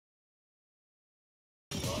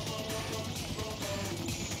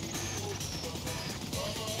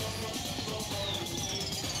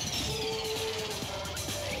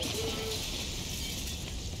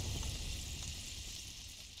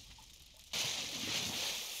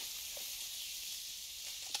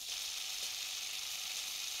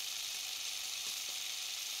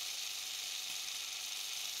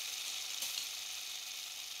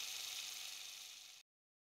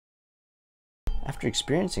After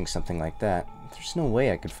experiencing something like that, there's no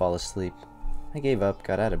way I could fall asleep. I gave up,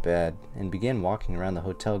 got out of bed, and began walking around the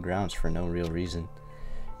hotel grounds for no real reason.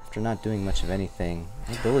 After not doing much of anything,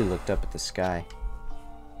 I dully looked up at the sky.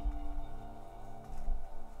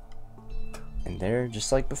 And there,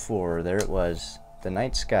 just like before, there it was, the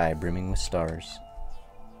night sky brimming with stars.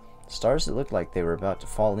 Stars that looked like they were about to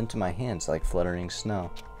fall into my hands like fluttering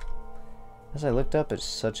snow. As I looked up at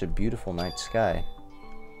such a beautiful night sky,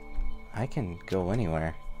 I can go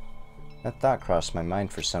anywhere. That thought crossed my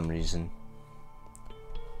mind for some reason.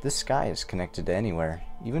 This sky is connected to anywhere,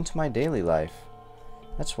 even to my daily life.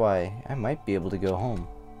 That's why I might be able to go home.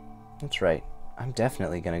 That's right, I'm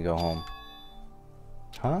definitely gonna go home.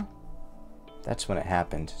 Huh? That's when it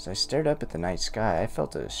happened. As I stared up at the night sky, I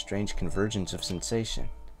felt a strange convergence of sensation.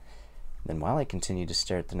 Then while I continued to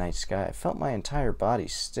stare at the night sky, I felt my entire body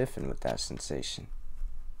stiffen with that sensation.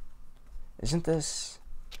 Isn't this...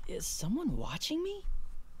 Is someone watching me?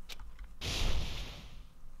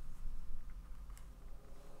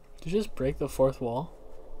 Did you just break the fourth wall?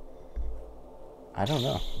 I don't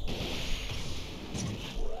know.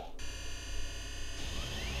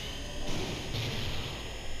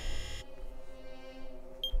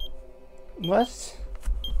 What?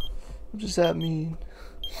 What does that mean?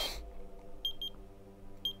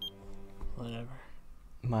 Whatever.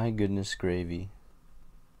 My goodness gravy.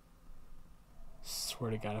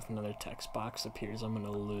 Swear to God, if another text box appears, I'm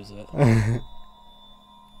gonna lose it.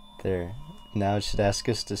 There. Now it should ask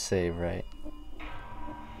us to save, right?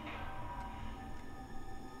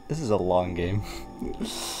 This is a long game.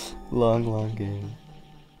 long game.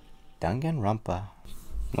 Danganronpa.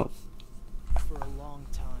 Nope. For a long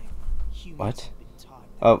time, humans What? have been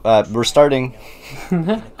taught that Oh, we're starting. we can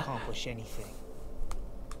accomplish anything.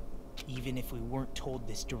 Even if we weren't told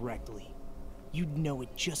this directly, you'd know it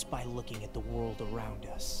just by looking at the world around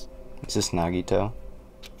us. Is this Nagito?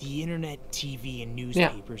 The internet, TV, and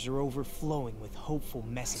newspapers are overflowing with hopeful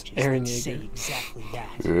messages Eren that say Yeager. exactly that.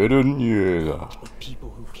 Eren Yeager. But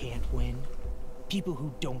people who can't win, people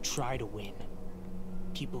who don't try to win,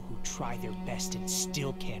 people who try their best and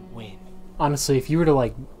still can't win. Honestly, if you were to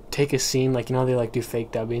like take a scene, like, you know, they like do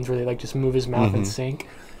fake dubbings where they like just move his mouth in sync,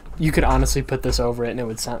 you could honestly put this over it and it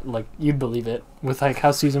would sound like you'd believe it. With like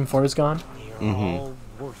how season 4 is gone. They are all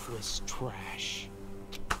worthless trash.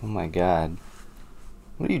 Oh my god.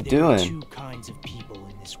 What are you There are doing? two kinds of people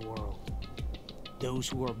in this world. Those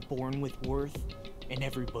who are born with worth and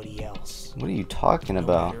everybody else. What are you talking No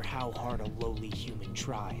about? matter how hard a lowly human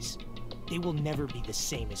tries, they will never be the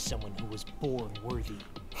same as someone who was born worthy.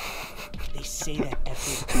 They say that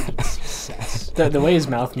effort breeds success. The way his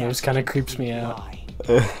mouth moves That's kind of a creeps me complete out. lie.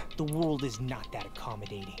 The world is not that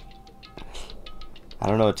accommodating. I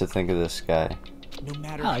don't know what to think of this guy. No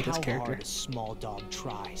matter I like how this character. hard a small dog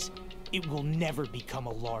tries, it will never become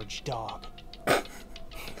a large dog.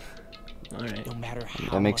 Alright. No matter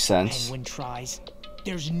how That makes much a sense. penguin tries,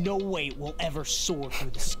 there's no way it will ever soar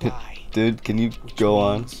through the sky. Dude, can you Which go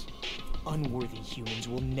on? means unworthy humans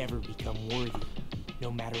will never become worthy,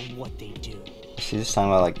 no matter what they do. She's just talking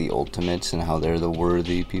about like the ultimates and how they're the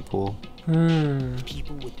worthy people.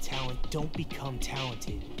 People with talent don't become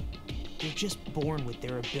talented. They're just born with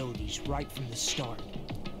their abilities right from the start.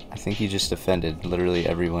 I think you just offended literally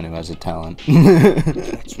everyone who has a talent.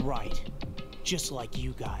 That's right. Just like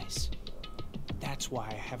you guys. That's why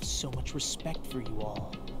I have so much respect for you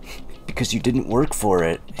all. Because you didn't work for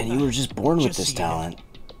it, and you were just born with Just this so you know, talent.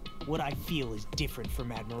 what I feel is different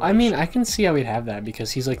from admiration. I mean, I can see how he'd have that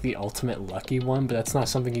because he's like the ultimate lucky one, but that's not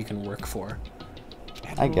something you can work for.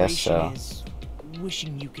 I guess so. Admiration is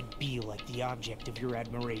wishing you could be like the object of your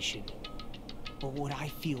admiration. But what I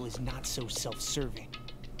feel is not so self-serving.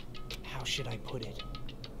 How should I put it?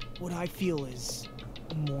 What I feel is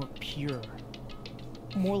more pure.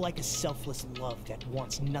 More like a selfless love that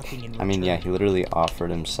wants nothing in return. I mean, yeah, he literally offered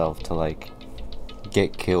himself to like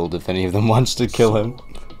get killed if any of them wants to kill him.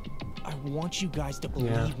 I want you guys to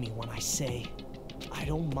believe me when I say, I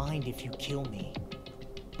don't mind if you kill me.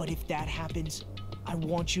 But if that happens, I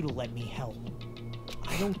want you to let me help.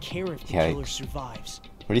 I don't care if the killer survives.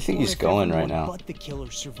 Where do you think or he's if going right everyone now? But the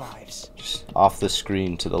killer survives. Just off the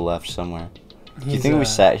screen to the left somewhere. Do you He's, think we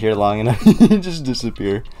sat here long enough? He just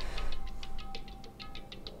disappear.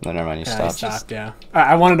 No, never mind. He Yeah, he stopped. stopped, yeah.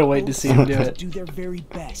 I wanted to wait to see him do Both it. do their very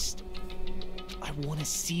best. I want to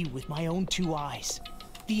see with my own two eyes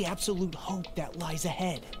the absolute hope that lies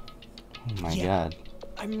ahead. Oh my Yeah. god.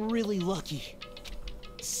 I'm really lucky.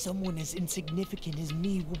 Someone as insignificant as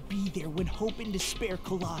me will be there when hope and despair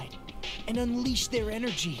collide and unleash their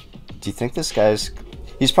energy. Do you think this guy's...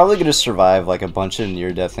 He's probably going to survive like a bunch of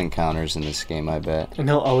near-death encounters in this game, I bet. And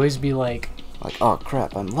he'll always be like Like, oh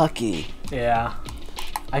crap, I'm lucky. Yeah.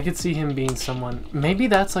 I could see him being someone... Maybe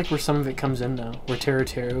that's like where some of it comes in though. Where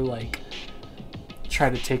Teru like try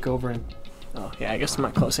to take over and... Oh yeah, I guess I'm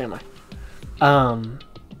not close, am I?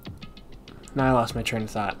 Now I lost my train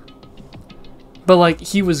of thought. But like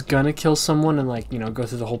he was gonna kill someone and like, you know, go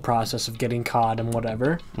through the whole process of getting caught and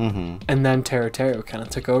whatever. Mm-hmm. And then Teru kind of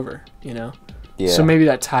took over, you know? Yeah. So maybe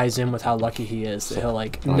that ties in with how lucky he is. That he'll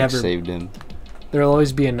like never... saved him. There'll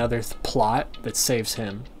always be another plot that saves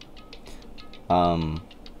him. A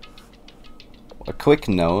quick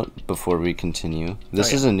note before we continue.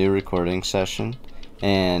 This is a new recording session,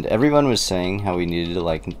 and everyone was saying how we needed to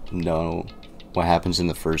like know what happens in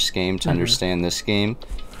the first game to understand this game.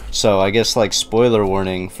 So I guess like spoiler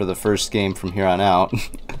warning for the first game from here on out.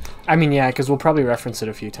 I mean, yeah, because we'll probably reference it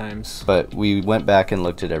a few times. But we went back and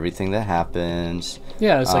looked at everything that happens.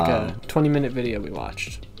 Yeah, it's like a 20-minute video we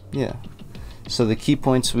watched. Yeah. So the key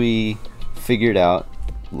points we figured out.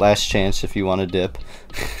 Last chance if you want to dip.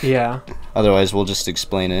 Yeah. Otherwise, we'll just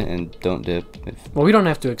explain it and don't dip. Well, we don't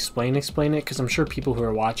have to explain it, because I'm sure people who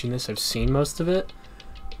are watching this have seen most of it.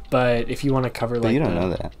 But if you want to cover like... But you don't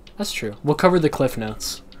know that. That's true. We'll cover the cliff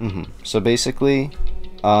notes. So basically,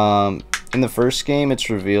 in the first game, it's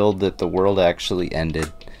revealed that the world actually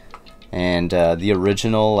ended. And the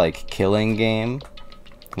original like killing game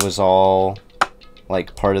was all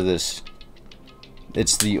like part of this...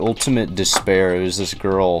 It's the ultimate despair. It was this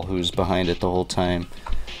girl who's behind it the whole time.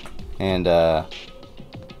 And, well,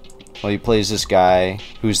 he plays this guy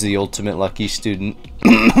who's the ultimate lucky student.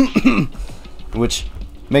 Which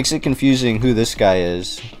makes it confusing who this guy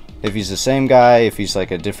is. If he's the same guy, if he's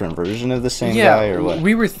like a different version of the same guy, or what.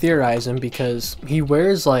 We were theorizing because he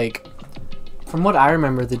wears like... From what I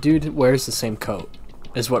remember, the dude wears the same coat,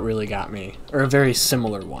 is what really got me. Or a very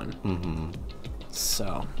similar one.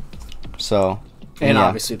 So... And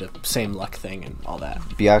obviously the same luck thing and all that.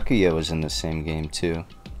 Byakuya was in the same game too.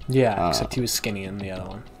 Yeah, except he was skinny in the other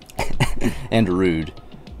one. And rude.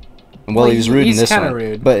 Well, he was rude in this one.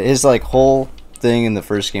 Rude. But his like whole thing in the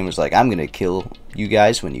first game was like, I'm gonna kill you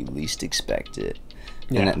guys when you least expect it.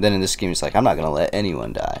 Yeah. And then in this game, he's like, I'm not gonna let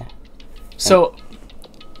anyone die. So,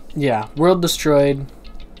 yeah, world destroyed.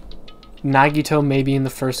 Nagito maybe in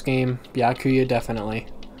the first game. Byakuya definitely.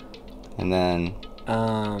 And then...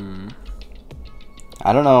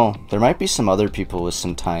 I don't know. There might be some other people with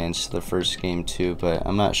some tie-ins to the first game too, but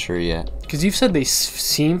I'm not sure yet. Because you've said they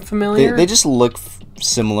seem familiar? They just look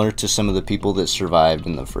similar to some of the people that survived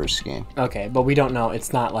in the first game. Okay, but we don't know.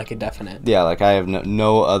 It's not like a definite. Yeah, like I have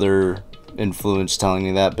no other influence telling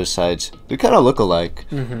me that besides they kind of look alike.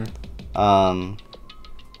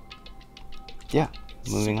 Yeah,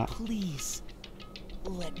 moving on. Please,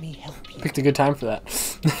 let me help you. Picked a good time for that.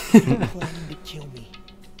 You're planning to kill me.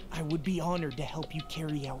 I would be honored to help you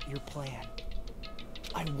carry out your plan.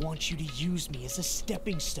 I want you to use me as a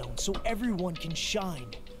stepping stone so everyone can shine.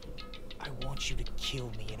 I want you to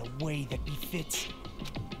kill me in a way that befits...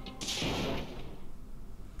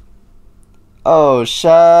 Oh,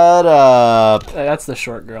 shut up. That's the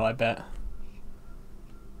short girl, I bet.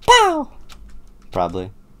 Pow!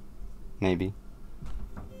 Probably. Maybe.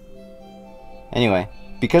 Anyway,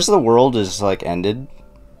 because the world is, like, ended,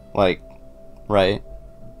 like, right?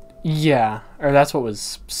 Yeah, or that's what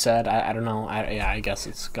was said. I don't know. I guess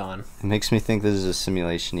it's gone. It makes me think this is a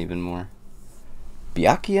simulation even more.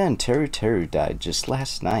 Byakuya and Teru died just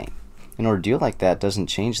last night. An ordeal like that doesn't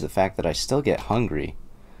change the fact that I still get hungry.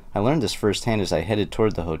 I learned this firsthand as I headed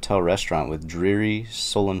toward the hotel restaurant with dreary,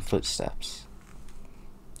 sullen footsteps.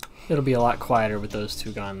 It'll be a lot quieter with those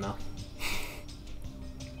two gone, though.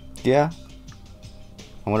 Yeah.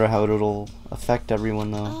 I wonder how it'll affect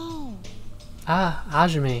everyone, though. Oh. Ah,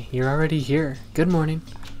 Hajime, you're already here. Good morning.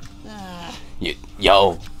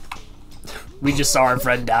 Yo. We just saw our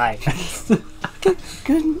friend die.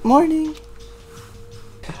 Good morning.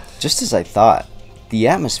 Just as I thought, the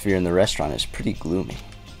atmosphere in the restaurant is pretty gloomy.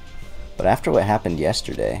 But after what happened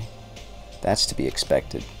yesterday, that's to be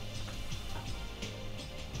expected.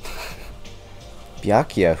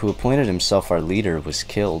 Byakuya, who appointed himself our leader, was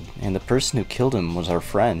killed, and the person who killed him was our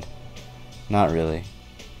friend. Not really.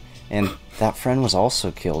 And that friend was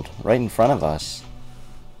also killed, right in front of us.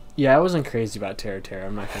 Yeah, I wasn't crazy about Teru,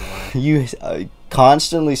 I'm not gonna lie. You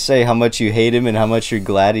constantly say how much you hate him and how much you're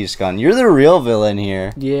glad he's gone. You're the real villain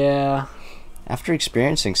here. Yeah. After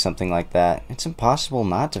experiencing something like that, it's impossible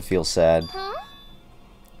not to feel sad. Huh?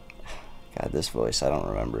 God, this voice, I don't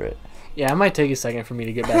remember it. Yeah, it might take a second for me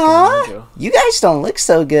to get back in the mojo. You guys don't look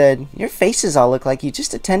so good. Your faces all look like you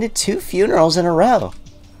just attended 2 funerals in a row.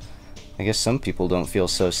 I guess some people don't feel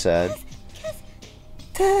so sad.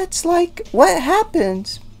 That's like what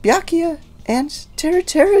happened. Byakuya, and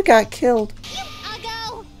Teru got killed. You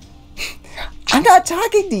uggo! I'm not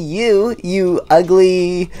talking to you, you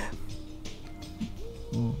ugly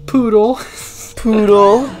Poodle.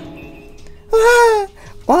 poodle. Ah,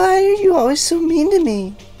 why are you always so mean to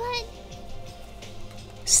me? But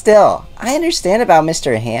Still, I understand about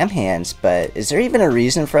Mr. Ham Hands, but is there even a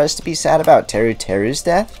reason for us to be sad about Teru's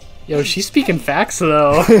death? Yo, she's speaking facts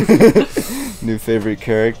though. New favorite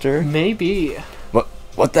character? Maybe.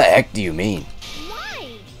 What the heck do you mean?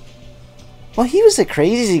 why? Well, he was a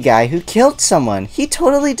crazy guy who killed someone. He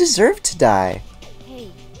totally deserved to die.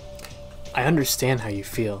 Hey, I understand how you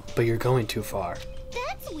feel, but you're going too far.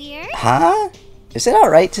 that's weird. Huh? Is it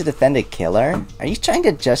alright to defend a killer? Are you trying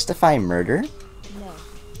to justify murder? No.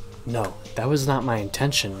 No, that was not my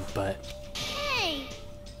intention, but Hey!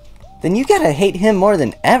 Then you gotta hate him more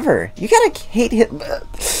than ever. You gotta hate him.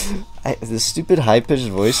 The stupid high-pitched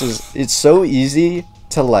voices, it's so easy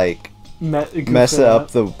to like mess up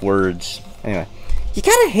the words. Anyway, you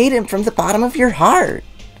gotta hate him from the bottom of your heart.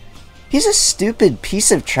 He's a stupid piece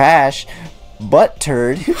of trash, butt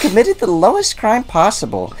turd who committed the lowest crime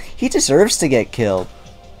possible. He deserves to get killed.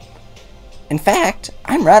 In fact,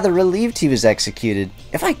 I'm rather relieved he was executed.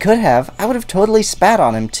 If I could have, I would have totally spat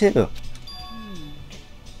on him too.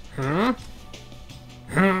 Oh,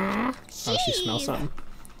 she smells something.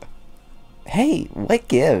 Hey, what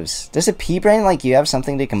gives? Does a pea brain like you have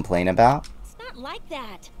something to complain about? It's not like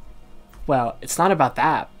that. Well, it's not about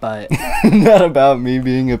that, but Not about me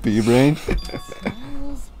being a pea brain.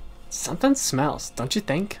 Smells. something smells, don't you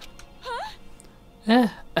think?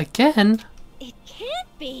 Again? It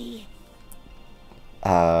can't be.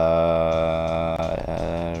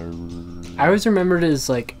 I always remembered it as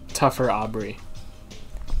like tougher Aubrey.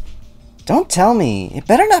 Don't tell me. It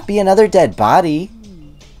better not be another dead body.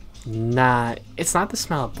 Nah, it's not the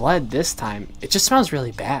smell of blood this time. It just smells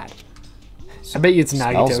really bad. I bet you it's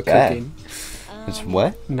Smells Nagito bad. cooking. It's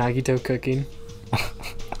what? Nagito cooking.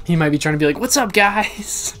 He might be trying to be like, "What's up,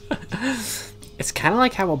 guys?" It's kind of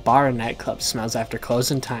like how a bar or nightclub smells after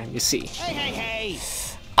closing time, you see. Hey, hey, hey!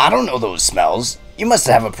 I don't know those smells. You must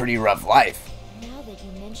have a pretty rough life. Now that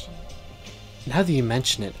you mention it. Now that you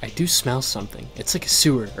mention it, I do smell something. It's like a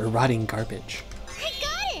sewer or rotting garbage. I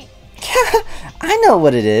got it! I know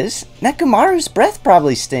what it is. Nekomaru's breath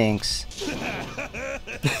probably stinks.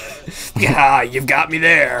 Yeah, you've got me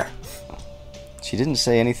there. She didn't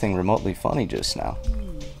say anything remotely funny just now.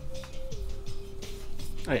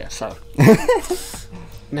 Oh yeah, so.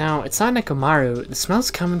 Now, it's not Nekomaru. The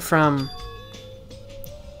smell's coming from...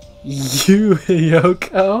 you,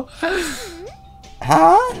 Yoko.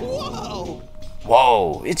 Huh? Whoa!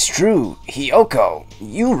 Whoa, it's true. Hiyoko,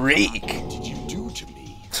 you reek. Did you do to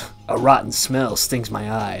me? A rotten smell stings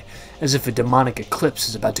my eye, as if a demonic eclipse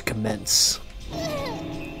is about to commence.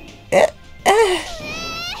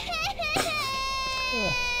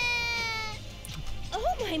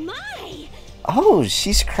 Oh my! Oh,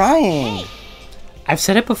 she's crying. I've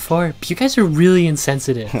said it before, but you guys are really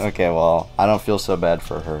insensitive. Okay, well, I don't feel so bad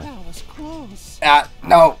for her. That was gross.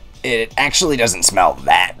 No, it actually doesn't smell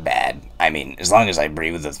that bad. I mean, as long as I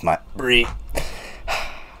breathe with my... Do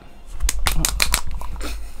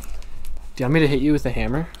you want me to hit you with a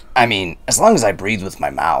hammer? I mean, as long as I breathe with my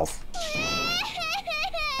mouth.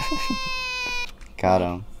 Got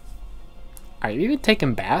him. Are you even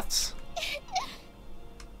taking baths?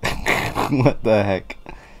 What the heck?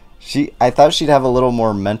 I thought she'd have a little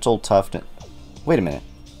more mental toughness. Wait a minute.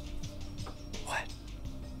 What?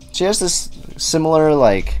 She has this similar,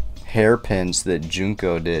 like, hairpins that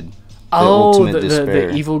Junko did. Oh, Ultimate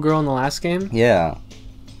Despair. the evil girl in the last game? Yeah.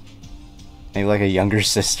 Maybe like a younger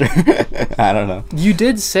sister. I don't know. You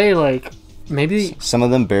did say, like, maybe... Some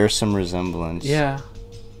of them bear some resemblance. Yeah.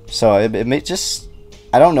 So it may just...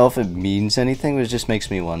 I don't know if it means anything, but it just makes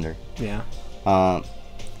me wonder. Yeah.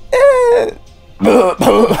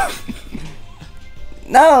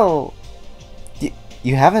 No!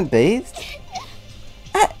 You haven't bathed?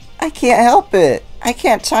 I can't help it. I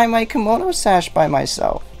can't tie my kimono sash by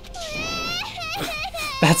myself.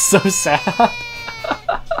 That's so sad.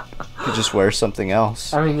 You just wear something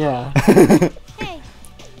else. I mean, yeah.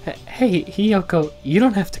 Hey, Hey, Hiyoko, you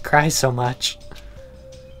don't have to cry so much.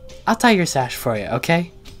 I'll tie your sash for you,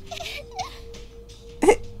 okay?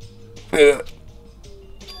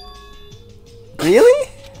 Really?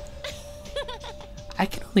 I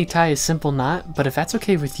can only tie a simple knot, but if that's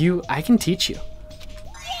okay with you, I can teach you.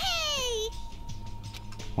 yay!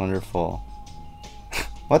 Wonderful.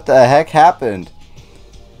 What the heck happened?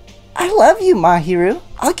 I love you, Mahiru.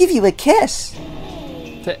 I'll give you a kiss.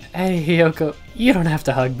 Hey. Hey, Hiyoko, you don't have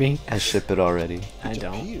to hug me. I ship it already. I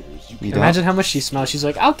don't. You Imagine how much she smells. She's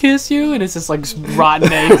like, I'll kiss you, and it's just like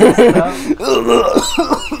rotten eggs and stuff.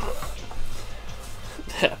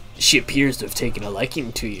 She appears to have taken a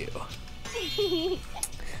liking to you.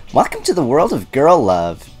 Welcome to the world of girl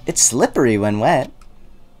love. It's slippery when wet.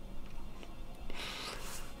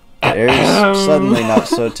 The air's suddenly not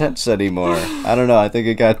so tense anymore. I don't know, I think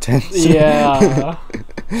it got tense. Yeah.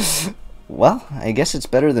 Well, I guess it's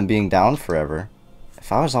better than being down forever.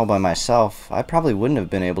 If I was all by myself, I probably wouldn't have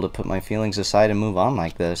been able to put my feelings aside and move on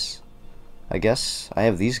like this. I guess I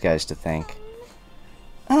have these guys to thank.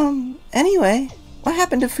 Anyway, what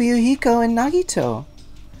happened to Fuyuhiko and Nagito?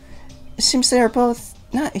 It seems they are both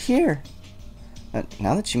not here.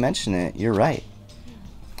 Now that you mention it, you're right.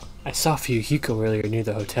 I saw Fuyuhiko earlier near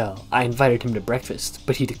the hotel. I invited him to breakfast,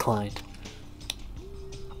 but he declined.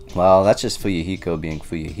 Well, that's just Fuyuhiko being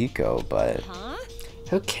Fuyuhiko, but... Huh?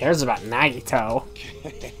 Who cares about Nagito?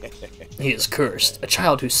 He is cursed, a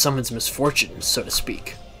child who summons misfortune, so to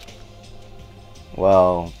speak.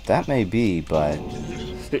 Well, that may be, but...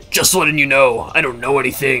 Just letting you know, I don't know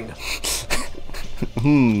anything. I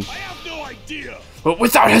have no idea. But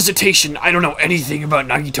without hesitation, I don't know anything about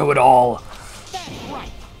Nagito at all.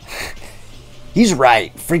 He's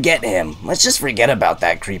right. Forget him. Let's just forget about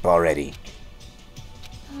that creep already.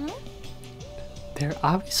 They're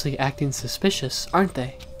obviously acting suspicious, aren't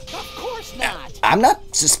they? Of course not. I'm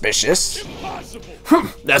not suspicious. Impossible.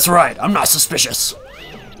 That's right, I'm not suspicious.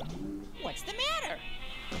 What's the matter?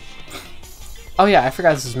 Oh yeah, I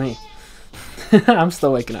forgot this is me. I'm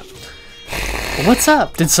still waking up. What's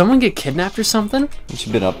up? Did someone get kidnapped or something?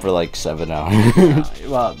 She's been up for like 7 hours.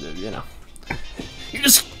 Well, you know.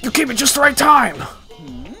 You came at just the right time.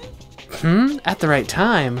 At the right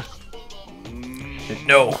time?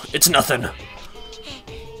 No, it's nothing.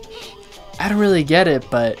 I don't really get it,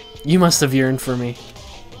 but you must have yearned for me.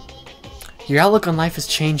 Your outlook on life has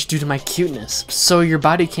changed due to my cuteness, so your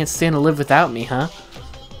body can't stand to live without me, huh?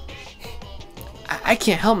 I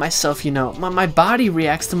can't help myself, you know. My body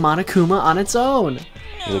reacts to Monokuma on its own.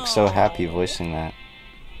 You look so happy voicing that.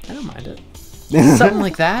 I don't mind it. Something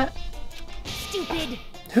like that? Stupid.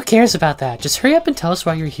 Who cares about that? Just hurry up and tell us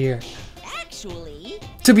why you're here. Actually,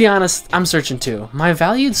 To be honest, I'm searching too. My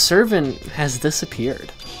valued servant has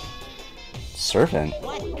disappeared. Servant?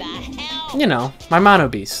 what the hell? You know, my mono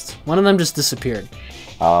beast. One of them just disappeared.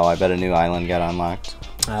 Oh, I bet a new island got unlocked.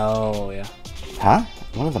 Oh, yeah. Huh?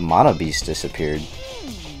 One of the mono beasts disappeared.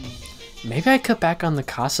 Maybe I cut back on the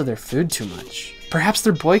cost of their food too much. Perhaps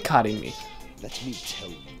they're boycotting me. Let me tell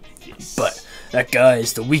you this. But that guy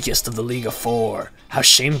is the weakest of the League of Four. How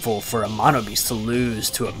shameful for a mono beast to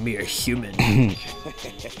lose to a mere human.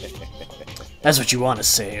 That's what you want to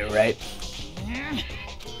say, right?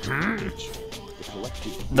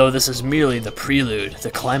 Though this is merely the prelude,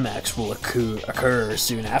 the climax will occur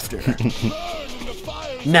soon after.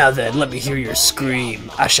 Now then, let me hear your scream.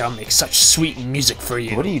 I shall make such sweet music for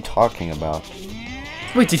you. What are you talking about?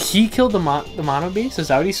 Wait, did he kill the mono beast? Is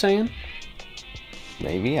that what he's saying?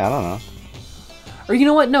 Maybe? I don't know. Or you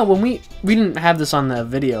know what? No, when we didn't have this on the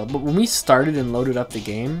video, but when we started and loaded up the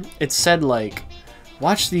game, it said like,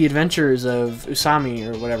 watch the adventures of Usami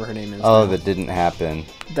or whatever her name is. Oh, now. that didn't happen.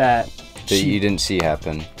 That That you didn't see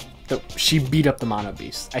happen. she beat up the mono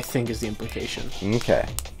beast, I think is the implication. Okay.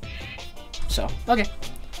 So, okay.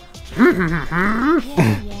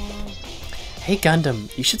 Hey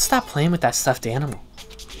Gundam, you should stop playing with that stuffed animal.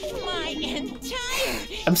 My entire.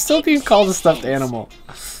 I'm still being called a stuffed animal.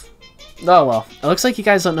 Oh well, it looks like you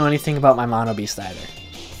guys don't know anything about my mono beast either.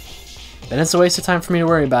 Then it's a waste of time for me to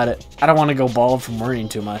worry about it. I don't want to go bald from worrying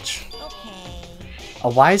too much. Okay. A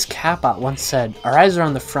wise catbot once said, our eyes are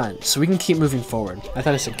on the front, so we can keep moving forward. I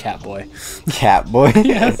thought I said catboy. Catboy?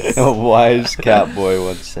 Yes. A wise catboy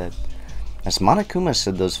once said. As Monokuma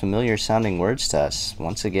said those familiar sounding words to us,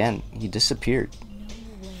 once again, he disappeared.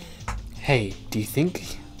 Hey, do you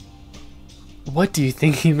think... What do you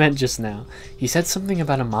think he meant just now? He said something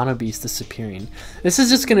about a mono beast disappearing. This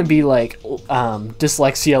is just gonna be like,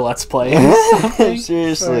 dyslexia let's play or something.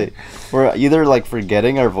 Seriously. We're either like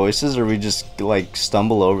forgetting our voices or we just like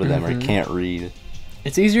stumble over them or can't read.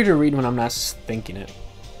 It's easier to read when I'm not thinking it.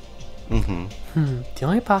 Mm-hmm. The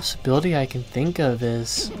only possibility I can think of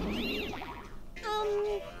is...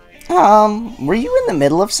 Were you in the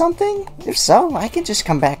middle of something? If so, I can just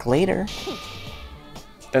come back later.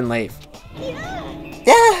 Then leave.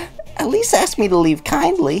 Yeah, at least ask me to leave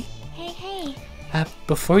kindly. Hey.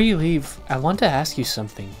 Before you leave, I want to ask you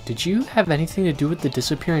something. Did you have anything to do with the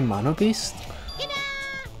disappearing mono beast?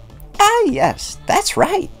 Ah, yes, that's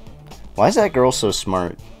right. Why is that girl so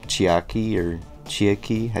smart? Chiaki or Chia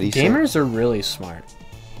key? How do you say Gamers are really smart.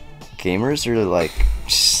 it? Gamers are like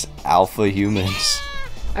just alpha humans.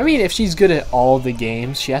 I mean, if she's good at all the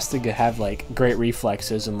games, she has to have like great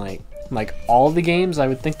reflexes and like all the games. I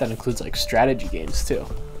would think that includes like strategy games too.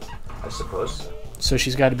 I suppose so. So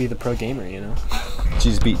she's got to be the pro gamer, you know.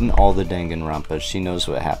 She's beaten all the Danganronpa. She knows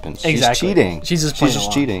what happens. Exactly. She's cheating. She's just playing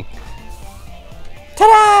along. cheating.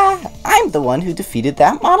 Ta-da! I'm the one who defeated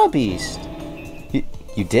that mono beast.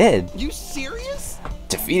 You did? You serious?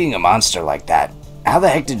 Defeating a monster like that. How the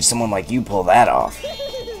heck did someone like you pull that off?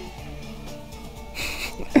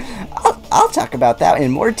 I'll talk about that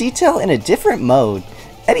in more detail in a different mode.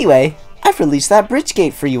 Anyway, I've released that bridge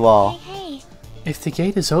gate for you all. Hey, If the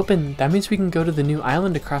gate is open, that means we can go to the new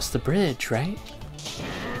island across the bridge, right?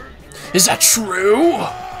 Is that true?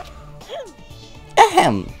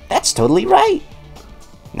 Ahem, that's totally right.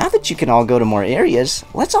 Now that you can all go to more areas,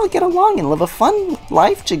 let's all get along and live a fun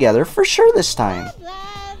life together for sure this time.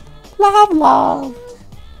 love. Love.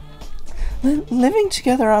 Living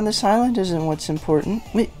together on this island isn't what's important.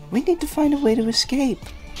 We need to find a way to escape.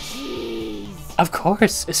 Of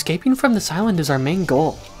course, escaping from this island is our main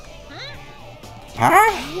goal.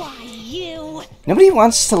 Huh? Why you? Nobody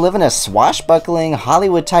wants to live in a swashbuckling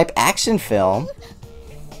Hollywood-type action film.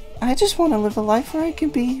 I just want to live a life where I can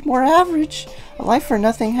be more average. A life where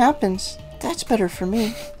nothing happens. That's better for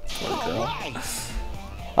me.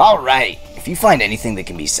 Alright, if you find anything that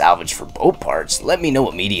can be salvaged for boat parts, let me know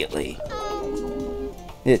immediately.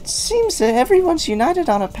 It seems that everyone's united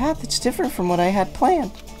on a path that's different from what I had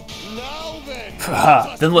planned. Now then.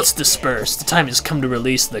 Haha, then let's disperse. The time has come to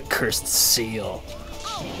release the cursed seal.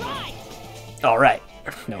 Alright.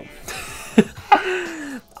 No.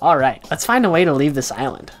 Alright, let's find a way to leave this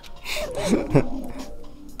island.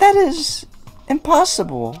 That is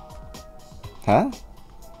impossible. Huh?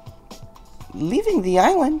 Leaving the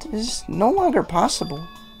island is no longer possible.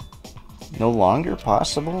 No longer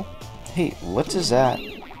possible? Hey, what is that?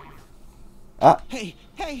 Hey,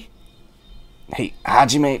 hey. Hey,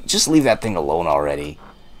 Hajime, just leave that thing alone already.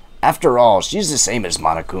 After all, she's the same as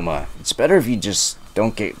Monokuma. It's better if you just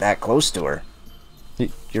don't get that close to her.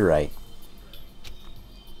 You're right.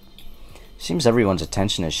 Seems everyone's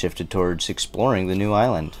attention has shifted towards exploring the new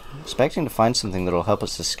island. Expecting to find something that'll help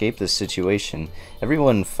us escape this situation,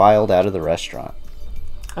 everyone filed out of the restaurant.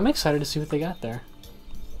 I'm excited to see what they got there.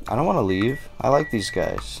 I don't want to leave. I like these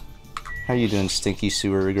guys. How you doing, stinky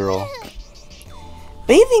sewer girl?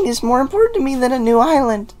 Bathing is more important to me than a new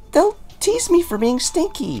island. They'll tease me for being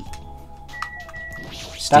stinky.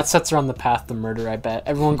 That sets her on the path to murder, I bet.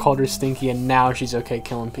 Everyone called her stinky and now she's okay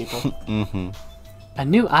killing people. Mm-hmm. A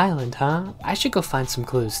new island, huh? I should go find some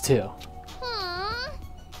clues too.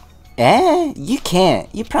 You can't.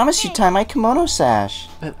 You promised you'd tie my kimono sash.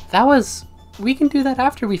 But that was... We can do that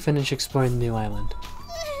after we finish exploring the new island.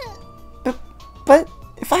 But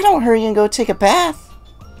if I don't hurry and go take a bath,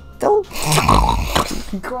 they'll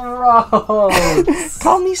Gross!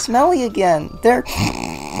 call me smelly again. They're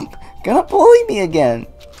gonna bully me again.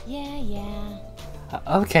 Yeah.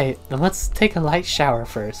 Okay, then let's take a light shower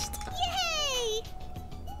first.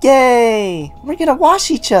 Yay! We're gonna wash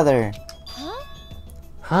each other.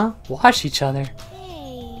 Huh? Wash each other?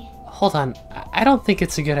 Hey. Hold on, I don't think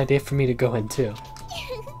it's a good idea for me to go in too.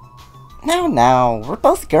 Now, we're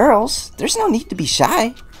both girls. There's no need to be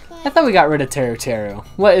shy. I thought we got rid of Teru Teru.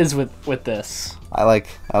 What is with this? I like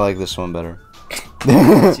this one better.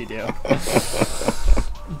 What you do?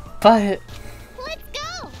 But Let's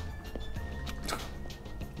go.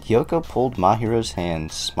 Kyoko pulled Mahiro's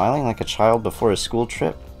hand, smiling like a child before a school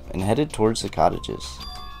trip, and headed towards the cottages.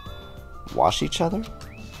 Wash each other?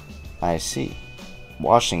 I see.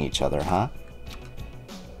 Washing each other, huh?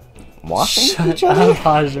 Washing shut each other? up,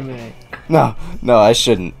 Hajime. No, I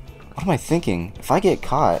shouldn't. What am I thinking? If I get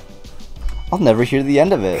caught, I'll never hear the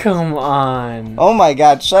end of it. Come on. Oh my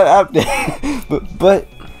god, shut up. but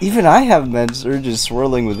even I have men's urges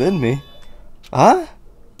swirling within me. Huh?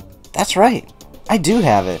 That's right. I do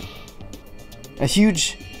have it. A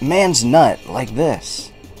huge man's nut like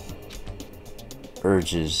this.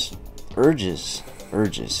 Urges. Nut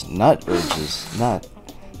urges.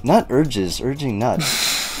 Nut urges, urging nut.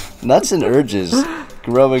 Nuts and urges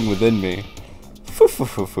growing within me.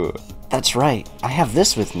 Foo. That's right. I have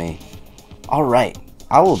this with me. Alright.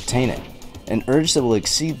 I will obtain it. An urge that will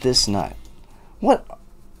exceed this nut. What?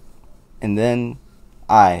 And then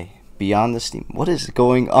beyond the steam. What is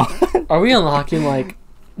going on? Are we unlocking, like,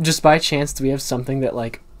 just by chance, do we have something that,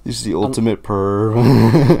 like... This is the ultimate perv.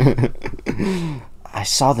 I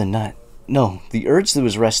saw the nut. No, the urge that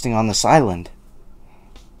was resting on this island.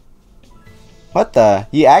 What the?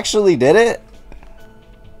 He actually did it?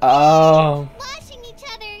 Oh. Washing each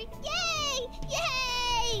other. Yay!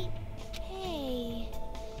 Yay! Hey.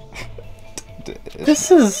 This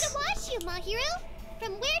To is... wash you, Mahiro.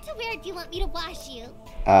 From where to where do you want me to wash you?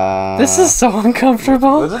 This is so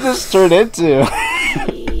uncomfortable. What did this turn into?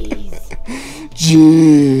 Jeez.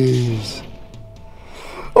 Jeez.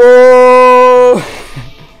 Oh!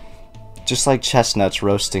 Just like chestnuts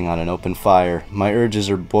roasting on an open fire, my urges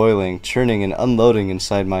are boiling, churning, and unloading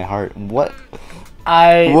inside my heart. What?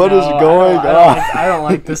 What is going on? I don't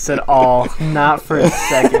like this at all. Not for a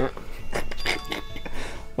second.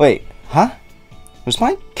 Wait, huh? Was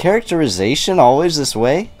my characterization always this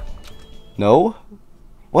way? No?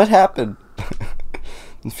 What happened?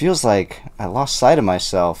 It feels like I lost sight of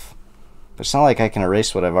myself. But it's not like I can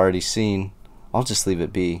erase what I've already seen. I'll just leave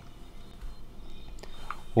it be.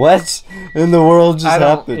 What in the world just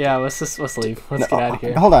happened? Yeah, let's leave. Let's get out of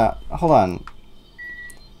here. Hold on.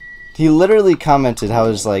 He literally commented how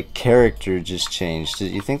his like character just changed. Do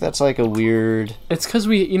you think that's like a weird? It's because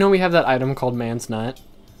we have that item called Man's Nut.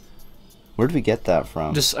 Where did we get that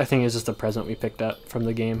from? I think it's just a present we picked up from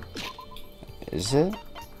the game. Is it?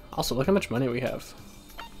 Also, look how much money we have.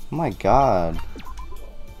 Oh my god.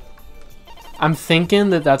 I'm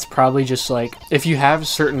thinking that that's probably just like, if you have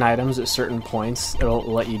certain items at certain points, it'll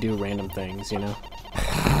let you do random things, you know?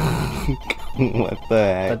 What the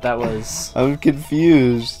heck? But that was... I'm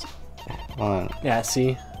confused. Hold on. Yeah,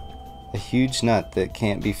 see? A huge nut that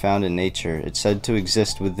can't be found in nature. It's said to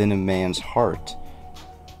exist within a man's heart.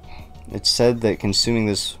 It's said that consuming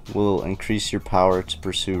this will increase your power to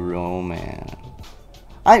pursue romance.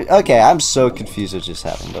 Okay, I'm so confused what just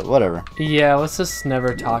happened, but whatever. Yeah, let's just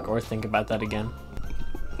never talk or think about that again.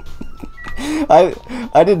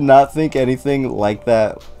 I did not think anything like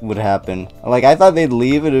that would happen. Like, I thought they'd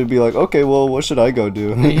leave and it would be like, okay, well, what should I go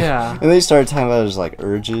do? Yeah. And they started talking about his, like,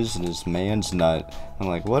 urges and his man's nut. I'm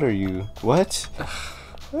like, what are you... What?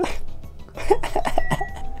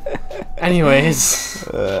 Anyways.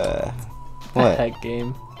 What? The heck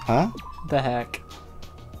game. Huh? The heck.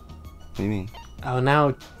 What do you mean? Oh,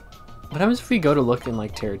 now... What happens if we go to look in,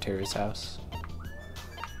 like, Terra's house?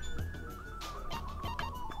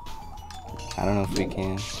 I don't know if we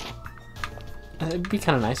can. It'd be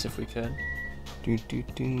kind of nice if we could.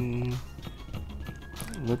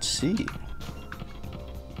 Let's see.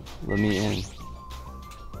 Let me in.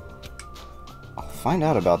 I'll find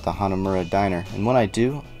out about the Hanamura Diner, and when I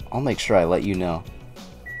do, I'll make sure I let you know.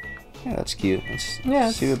 Yeah, that's cute. Let's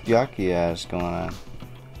see what Byakuya has going on.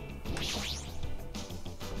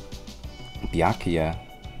 Byakuya,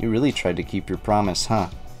 you really tried to keep your promise, huh?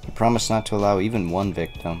 You promised not to allow even one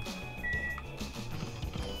victim.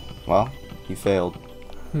 Well, you failed.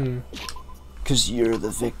 'Cause you're the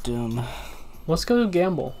victim. Let's go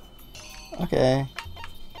gamble. Okay.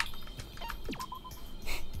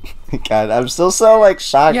 God, I'm still so like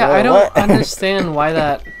shocked. Yeah, I don't understand why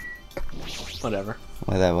that... Whatever.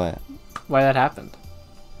 Why that what? Why that happened.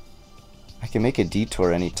 I can make a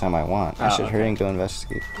detour anytime I want. I should hurry okay. and go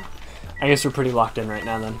investigate. I guess we're pretty locked in right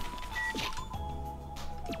now then.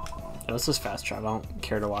 Yeah, let's just fast travel. I don't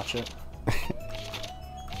care to watch it.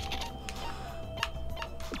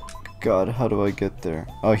 God, how do I get there?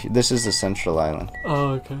 Oh, this is the central island.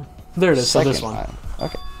 Oh, okay. There it is. So this one. Island.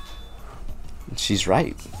 Okay. She's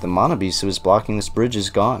right. The mana beast that was blocking this bridge is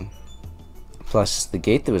gone. Plus, the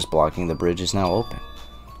gate that was blocking the bridge is now open.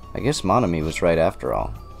 I guess Monami was right after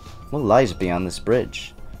all. What lies beyond this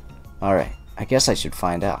bridge? Alright, I guess I should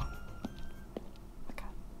find out.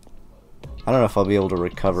 I don't know if I'll be able to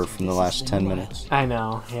recover from the last 10 minutes. I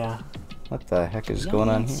know, yeah. What the heck is going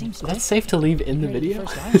on here? Is that safe to leave in the video?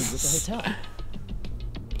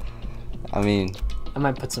 I mean... I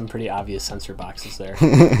might put some pretty obvious censor boxes there.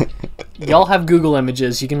 Y'all have Google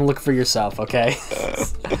images. You can look for yourself, okay?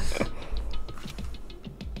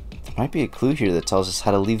 There might be a clue here that tells us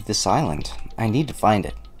how to leave this island. I need to find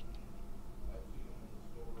it.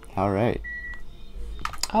 Alright.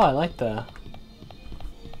 Oh, I like the...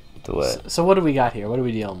 The what? So what do we got here? What are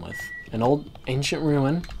we dealing with? An old ancient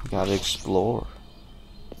ruin. Gotta explore.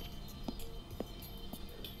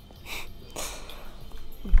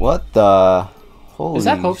 What the... Holy Is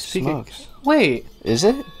that Hope's Peak? smokes. Wait. Is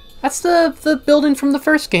it? That's the building from the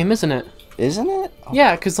first game, isn't it? Isn't it? Oh.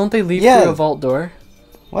 Yeah, because don't they leave Yeah. through a vault door?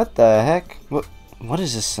 What the heck? What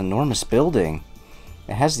is this enormous building?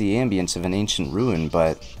 It has the ambience of an ancient ruin,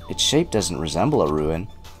 but its shape doesn't resemble a ruin.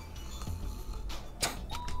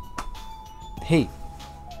 Hey,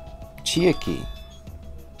 Chiaki.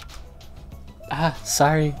 Ah,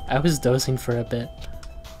 sorry. I was dozing for a bit.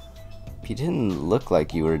 You didn't look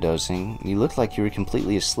like you were dozing. You looked like you were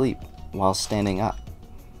completely asleep while standing up.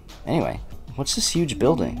 Anyway, What's this huge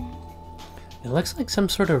building? It looks like some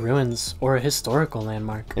sort of ruins or a historical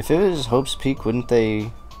landmark. If it was Hope's Peak, wouldn't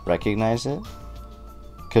they recognize it?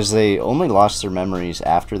 Because they only lost their memories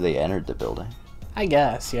after they entered the building. I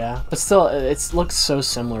guess, yeah. But still, it looks so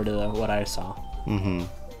similar to what I saw. Mm-hmm.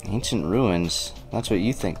 Ancient ruins. That's what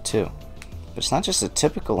you think, too. But it's not just a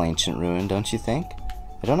typical ancient ruin, don't you think?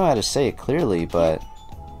 I don't know how to say it clearly, but...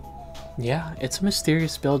 Yeah, it's a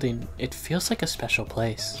mysterious building. It feels like a special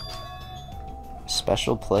place.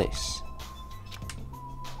 Special place.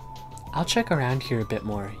 I'll check around here a bit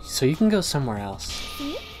more, so you can go somewhere else.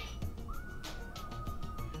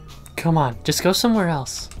 Come on, just go somewhere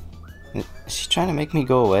else. Is she trying to make me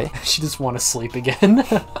go away? She just want to sleep again.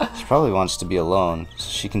 She probably wants to be alone, so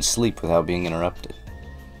she can sleep without being interrupted.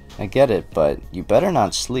 I get it, but you better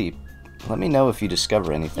not sleep. Let me know if you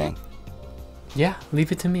discover anything. Yeah,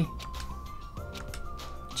 leave it to me.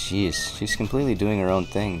 Jeez, she's completely doing her own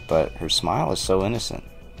thing, but her smile is so innocent.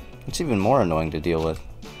 It's even more annoying to deal with.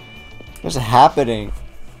 What's happening?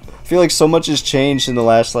 I feel like so much has changed in the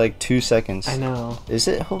last, like, 2 seconds. I know. Is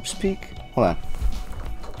it Hope's Peak? Hold on.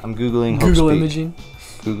 I'm Googling Hope's Google Peak. imaging.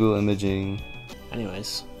 Google imaging.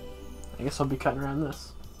 Anyways, I guess I'll be cutting around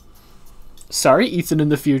this. Sorry, Ethan in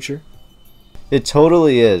the future. It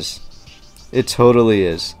totally is. It totally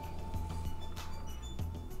is.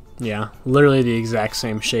 Yeah, literally the exact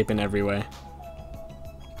same shape in every way.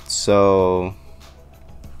 So...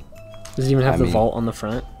 Does it even have I the mean- vault on the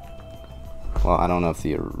front? Well, I don't know if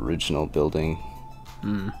the original building...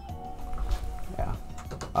 Yeah.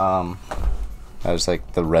 That was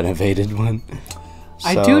like the renovated one.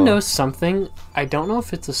 I So- do know something. I don't know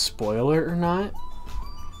if it's a spoiler or not.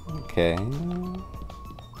 Okay.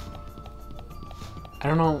 I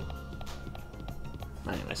don't know.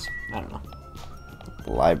 Anyways, I don't know.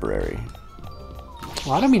 Library.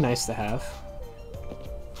 Well, that'd be nice to have.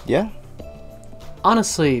 Yeah.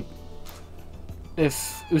 Honestly,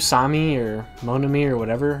 if Usami or Monami or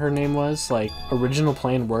whatever her name was, like, original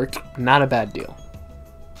plan worked, not a bad deal.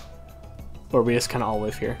 Or we just kind of all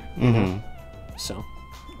live here. Mm-hmm. So,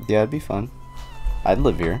 Yeah, it'd be fun. I'd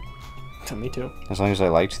live here. me too. As long as I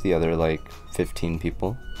liked the other, like, 15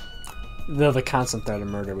 people. Though the constant threat of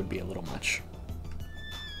murder would be a little much.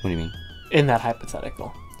 What do you mean? In that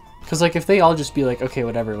hypothetical. Because, like, if they all just be like, okay,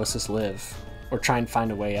 whatever, let's just live. Or try and find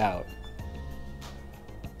a way out.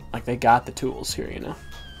 Like, they got the tools here, you know?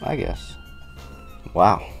 I guess.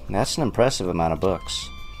 Wow, that's an impressive amount of books.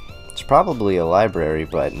 It's probably a library,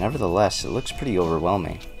 but nevertheless, it looks pretty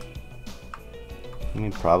overwhelming. I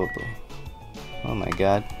mean, probably. Oh my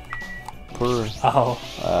god. Poor, Oh.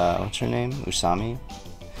 what's her name? Usami?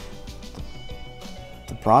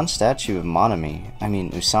 The bronze statue of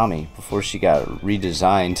Usami, before she got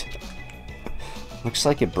redesigned. Looks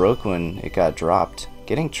like it broke when it got dropped.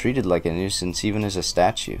 Getting treated like a nuisance even as a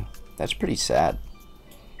statue. That's pretty sad.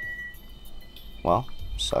 Well,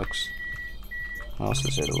 sucks. What else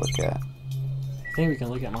is there to look at? I think we can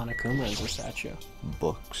look at Monokuma as a statue.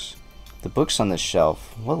 Books. The books on this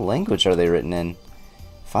shelf. What language are they written in?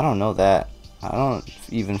 If I don't know that, I don't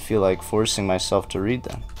even feel like forcing myself to read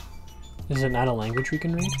them. Is it not a language we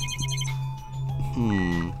can read?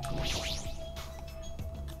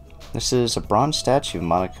 This is a bronze statue of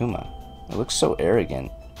Monokuma. It looks so arrogant.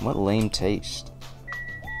 What lame taste.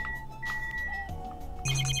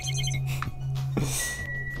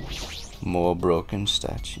 More broken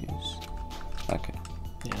statues. Okay.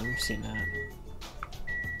 Yeah, we've seen that.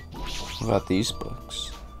 What about these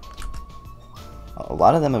books? A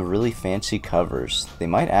lot of them have really fancy covers. They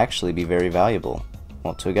might actually be very valuable.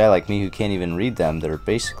 Well, to a guy like me who can't even read them, they're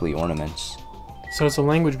basically ornaments. So it's a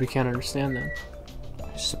language we can't understand then.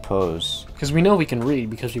 I suppose. Because we know we can read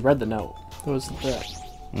because we read the note. That was the threat.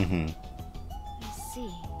 Mm-hmm. I see.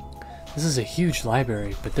 This is a huge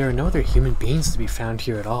library, but there are no other human beings to be found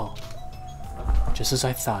here at all. Just as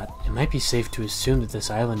I thought, it might be safe to assume that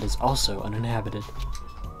this island is also uninhabited.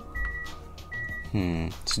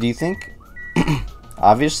 So do you think...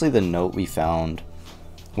 Obviously the note we found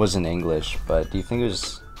was in English, but do you think it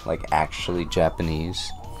was, like, actually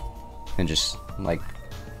Japanese? And just, like,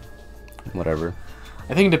 whatever?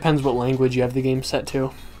 I think it depends what language you have the game set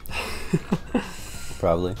to.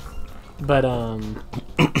 Probably. But,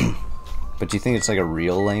 But do you think it's, like, a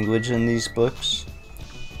real language in these books?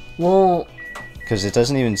 well, Because it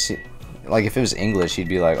doesn't even seem... Like, if it was English, you'd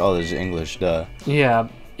be like, oh, this is English, duh. yeah,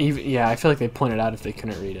 yeah, I feel like they pointed out if they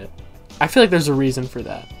couldn't read it. I feel like there's a reason for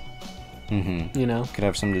that, Mm-hmm. you know? Could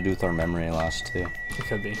have something to do with our memory loss, too. It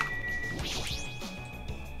could be.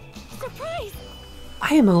 Surprise!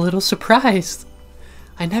 I am a little surprised.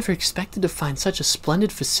 I never expected to find such a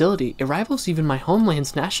splendid facility. It rivals even my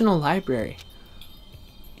homeland's national library.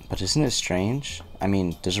 But isn't it strange? I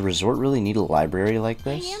mean, does a resort really need a library like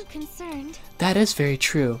I this? am concerned. That is very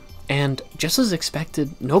true. And just as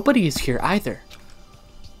expected, nobody is here either.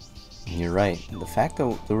 You're right. The fact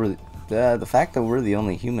that we're the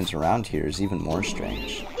only humans around here is even more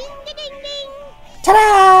strange. Ding, ding, ding, ding.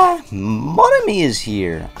 Ta-da! Mon ami is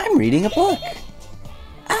here. I'm reading a book.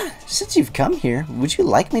 Since you've come here, would you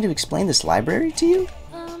like me to explain this library to you?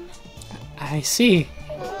 I see.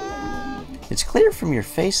 It's clear from your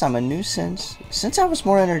face I'm a nuisance. Since I was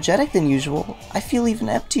more energetic than usual, I feel even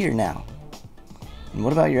emptier now. And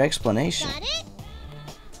what about your explanation? Got it?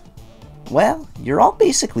 Well, you're all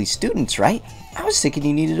basically students, right? I was thinking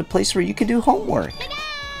you needed a place where you could do homework.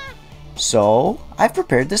 So, I've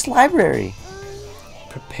prepared this library.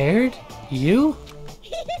 Prepared? You?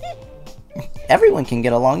 Everyone can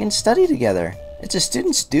get along and study together. It's a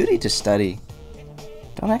student's duty to study.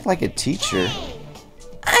 Don't act like a teacher.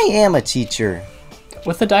 I am a teacher.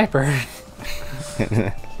 With a diaper.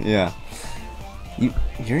 Yeah.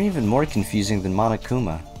 You're even more confusing than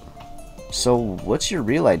Monokuma. So, what's your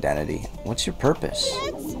real identity? What's your purpose?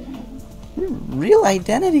 Real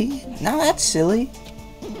identity? Now that's silly.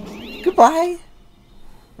 Goodbye.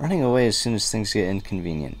 Running away as soon as things get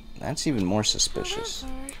inconvenient. That's even more suspicious.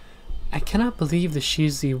 I cannot believe that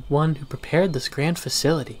she's the one who prepared this grand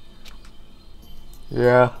facility.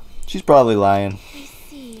 Yeah, she's probably lying. I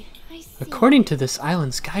see. According to this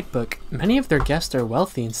island's guidebook, many of their guests are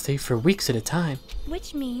wealthy and stay for weeks at a time.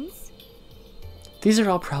 Which means? These are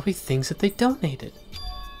all probably things that they donated.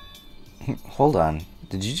 Hold on.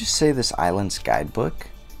 Did you just say this island's guidebook?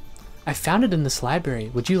 I found it in this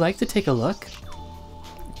library. Would you like to take a look?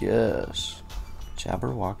 Yes.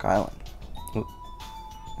 Jabberwock Island. Oop.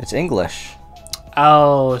 It's English.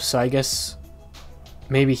 Oh, so I guess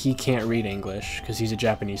maybe he can't read English because he's a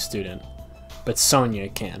Japanese student. But Sonia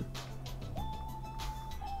can.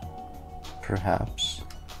 Perhaps.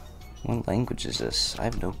 What language is this? I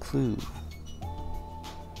have no clue.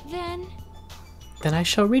 Then I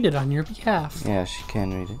shall read it on your behalf. Yeah, she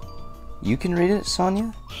can read it. You can read it,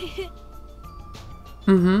 Sonia?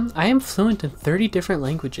 I am fluent in 30 different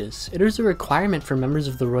languages. It is a requirement for members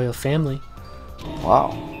of the royal family.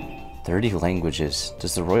 Wow. 30 languages.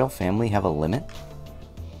 Does the royal family have a limit?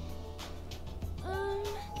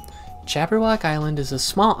 Jabberwock Island is a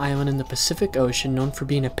small island in the Pacific Ocean known for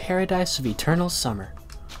being a paradise of eternal summer.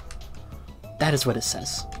 That is what it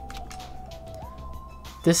says.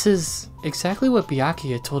 This is exactly what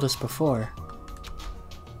Byakuya told us before.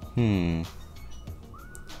 These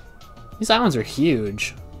islands are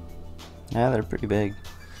huge. Yeah, they're pretty big.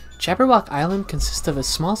 Jabberwock Island consists of a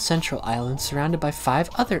small central island surrounded by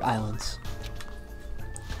 5 other islands.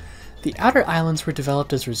 The outer islands were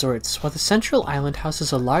developed as resorts, while the central island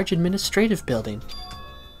houses a large administrative building.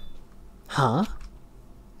 Huh?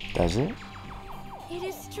 Does it? It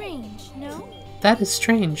is strange, no? That is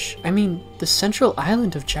strange. I mean, the central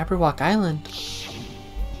island of Jabberwock Island.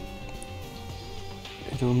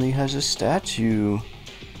 It only has a statue.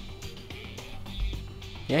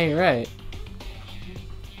 Yeah, you're right.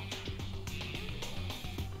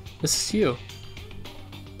 This is you.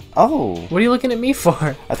 Oh! What are you looking at me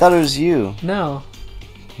for? I thought it was you. No.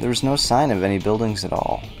 There was no sign of any buildings at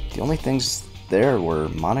all. The only things there were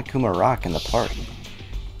Monokuma Rock and the park.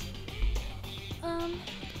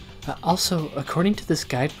 Also, according to this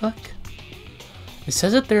guidebook, it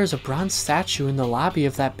says that there is a bronze statue in the lobby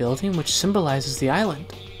of that building which symbolizes the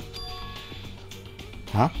island.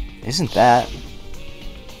 Huh? Isn't that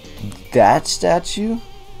statue?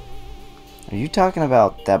 Are you talking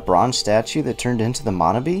about that bronze statue that turned into the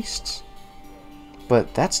Mana Beasts?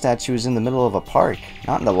 But that statue is in the middle of a park,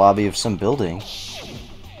 not in the lobby of some building.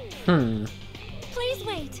 Please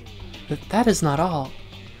wait. That is not all.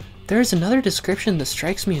 There is another description that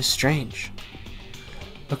strikes me as strange.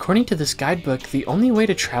 According to this guidebook, the only way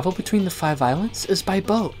to travel between the 5 islands is by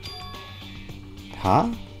boat.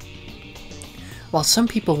 Huh? While some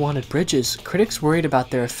people wanted bridges, critics worried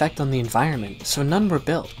about their effect on the environment, so none were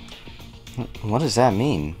built. What does that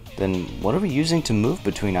mean? Then what are we using to move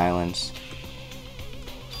between islands?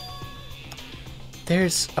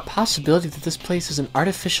 There's a possibility that this place is an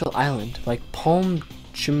artificial island, like Palm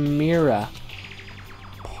Jumeirah.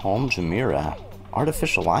 Palm Jumeirah?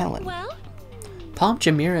 Artificial island? Well, Palm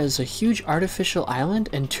Jumeirah is a huge artificial island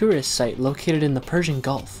and tourist site located in the Persian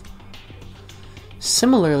Gulf.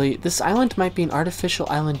 Similarly, this island might be an artificial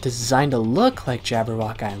island designed to look like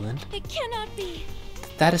Jabberwock Island. it cannot be.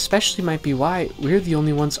 That especially might be why we're the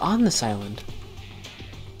only ones on this island.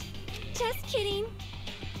 Just kidding.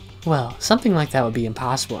 Well, something like that would be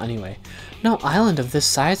impossible anyway. No island of this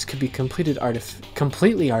size could be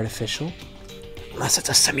completely artificial. Unless it's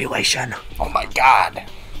a simulation. Oh my god.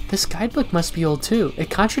 This guidebook must be old too. It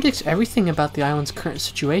contradicts everything about the island's current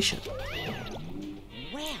situation.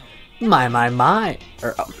 My.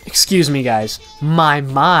 Excuse me, guys.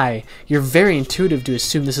 My. You're very intuitive to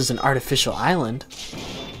assume this is an artificial island.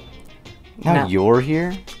 Now you're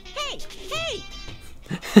here?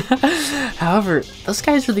 However, those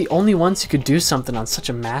guys are the only ones who could do something on such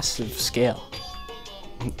a massive scale.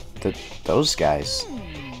 Those guys?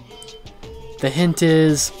 The hint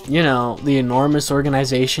is, you know, the enormous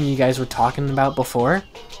organization you guys were talking about before.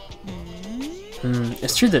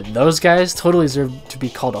 It's true that those guys totally deserve to be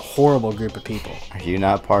called a horrible group of people. Are you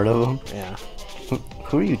not part of them? Yeah.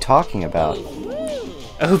 Who are you talking about?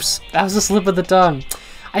 Oops, that was a slip of the tongue.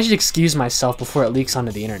 I should excuse myself before it leaks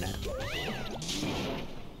onto the internet.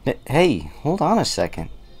 Hey, hold on a second.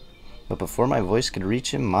 But before my voice could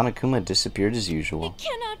reach him, Monokuma disappeared as usual. It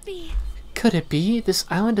cannot be. Could it be? This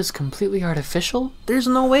island is completely artificial? There's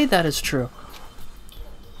no way that is true.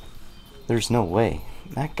 There's no way.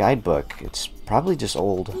 That guidebook, it's probably just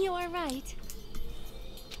old. You are right.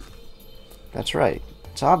 That's right.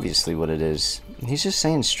 It's obviously what it is. He's just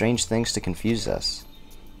saying strange things to confuse us.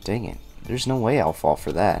 Dang it. There's no way I'll fall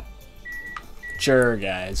for that. Sure,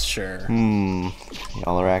 guys, sure.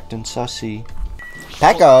 Y'all are acting sussy.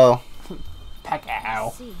 Pecco!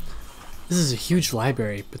 Ow. This is a huge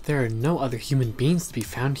library, but there are no other human beings to be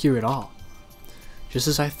found here at all. Just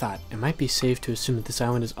as I thought, it might be safe to assume that this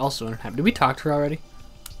island is also uninhabited. Did we talk to her already?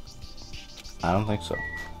 I don't think so.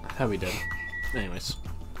 I thought we did. Anyways.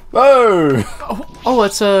 Whoa! Oh,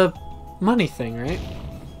 it's a money thing, right?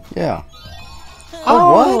 Yeah.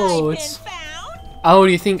 Oh, it's... Oh,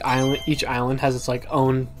 do you think each island has its like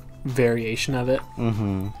own variation of it?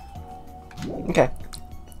 Okay.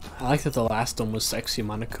 I like that the last one was sexy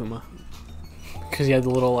Monokuma. Because he had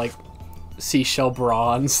the little like seashell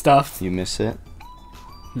bra and stuff. You miss it?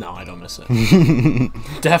 No, I don't miss it.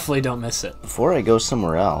 Definitely don't miss it. Before I go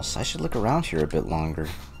somewhere else, I should look around here a bit longer.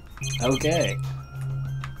 Okay.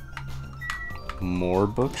 More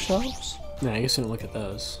bookshelves? Yeah, I guess I didn't look at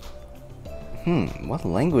those. What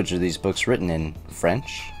language are these books written in?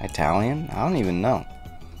 French? Italian? I don't even know.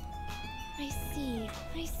 I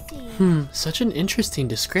see. Such an interesting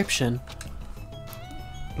description.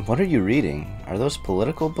 What are you reading? Are those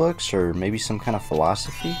political books or maybe some kind of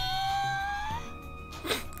philosophy?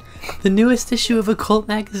 The newest issue of Occult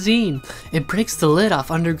magazine. It breaks the lid off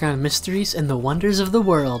underground mysteries and the wonders of the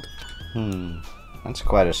world. That's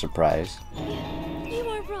quite a surprise. You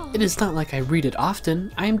are wrong. It is not like I read it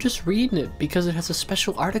often. I am just reading it because it has a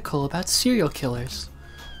special article about serial killers.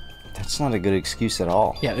 That's not a good excuse at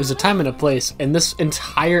all. Yeah, there's a time and a place, and this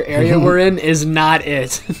entire area we're in is not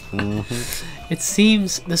it. It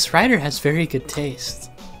seems this writer has very good taste.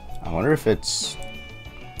 I wonder if it's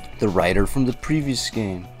the writer from the previous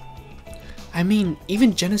game. I mean,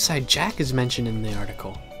 even Genocide Jack is mentioned in the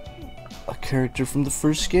article. A character from the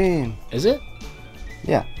first game. Is it?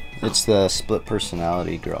 Yeah, it's the split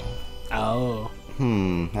personality girl. Oh.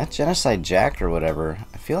 That Genocide Jack or whatever.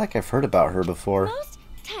 I feel like I've heard about her before. Most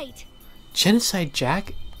tight. Genocide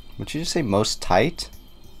Jack? Would you just say most tight?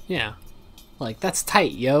 Yeah. Like, that's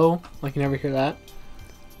tight, yo. Like, you never hear that?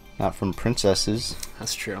 Not from princesses.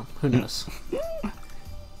 That's true. Who knows?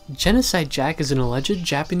 Genocide Jack is an alleged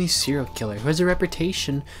Japanese serial killer who has a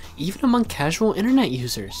reputation even among casual internet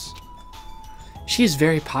users. She is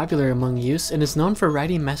very popular among youths and is known for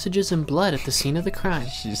writing messages in blood at the scene of the crime.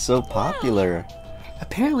 She's so popular.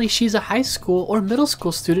 Apparently, she's a high school or middle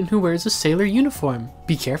school student who wears a sailor uniform.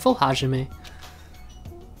 Be careful, Hajime.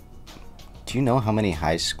 Do you know how many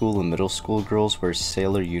high school and middle school girls wear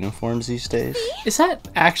sailor uniforms these days? Is that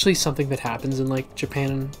actually something that happens in, like,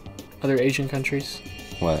 Japan and other Asian countries?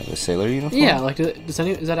 What, the sailor uniform? Yeah, like, is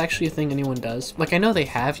that actually a thing anyone does? Like, I know they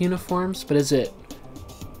have uniforms, but is it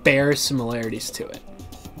bear similarities to it?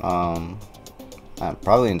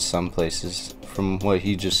 Probably in some places. From what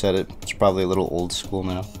he just said, it's probably a little old school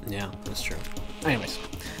now. Yeah, that's true. Anyways.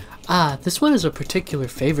 This one is a particular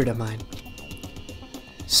favorite of mine.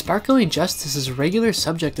 Sparkling Justice is a regular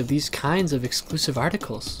subject of these kinds of exclusive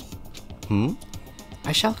articles.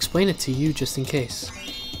 I shall explain it to you just in case.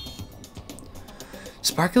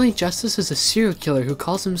 Sparkling Justice is a serial killer who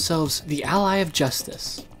calls himself the Ally of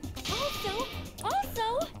Justice.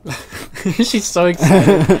 Also. She's so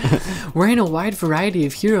excited. Wearing a wide variety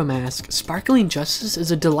of hero masks, Sparkling Justice is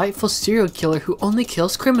a delightful serial killer who only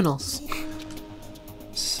kills criminals.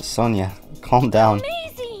 Sonia, calm down.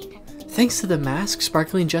 Amazing. Thanks to the mask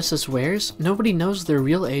Sparkling Justice wears, nobody knows their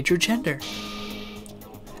real age or gender.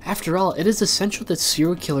 After all, it is essential that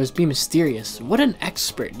serial killers be mysterious. What an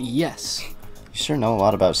expert, yes. You sure know a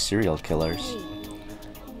lot about serial killers.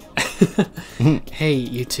 Hey,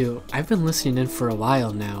 you two, I've been listening in for a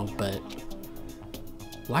while now, but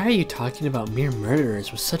why are you talking about mere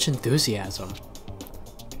murderers with such enthusiasm?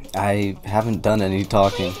 I haven't done any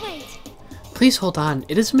talking. Please wait. Please hold on,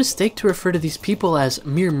 it is a mistake to refer to these people as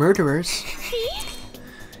mere murderers. See?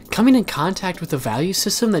 Coming in contact with a value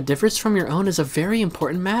system that differs from your own is a very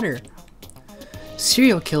important matter.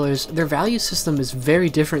 Serial killers, their value system is very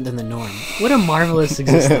different than the norm. What a marvelous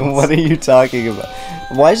existence. What are you talking about?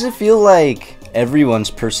 Why does it feel like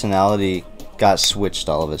everyone's personality got switched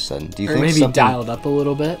all of a sudden? Do you Or think maybe something, dialed up a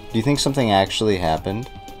little bit. Do you think something actually happened?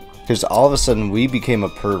 Because all of a sudden we became a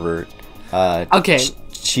pervert. Okay.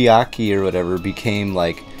 Chiaki or whatever became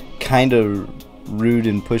like kind of rude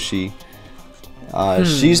and pushy.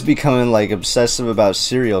 She's becoming like obsessive about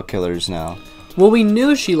serial killers now. Well, we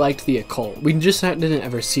knew she liked the occult. We just didn't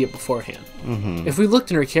ever see it beforehand. Mm-hmm. If we looked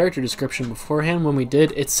in her character description beforehand, when we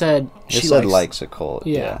did, it said It said likes occult.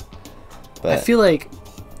 Yeah. But I feel like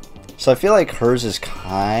so I feel like hers is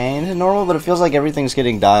kind of normal, but it feels like everything's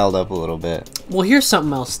getting dialed up a little bit. well, here's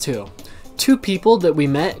something else too. 2 people that we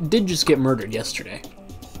met did just get murdered yesterday.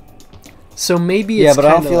 So maybe it's Yeah, but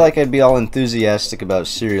I don't kinda feel like I'd be all enthusiastic about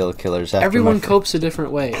serial killers after everyone my copes a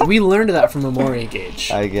different way. We learned that from Memory Gauge.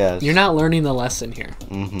 I guess. You're not learning the lesson here.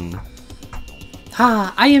 Mm-hmm.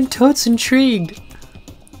 Ah, I am totes intrigued.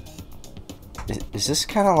 Is this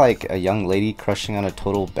kind of like a young lady crushing on a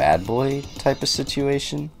total bad boy type of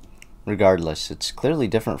situation? Regardless, it's clearly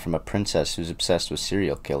different from a princess who's obsessed with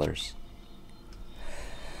serial killers.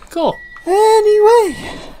 Cool.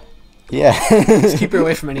 Anyway. Yeah. Just keep her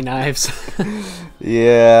away from any knives.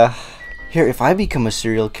 Yeah. Here, if I become a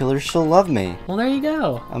serial killer, she'll love me. Well, there you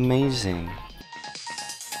go. Amazing.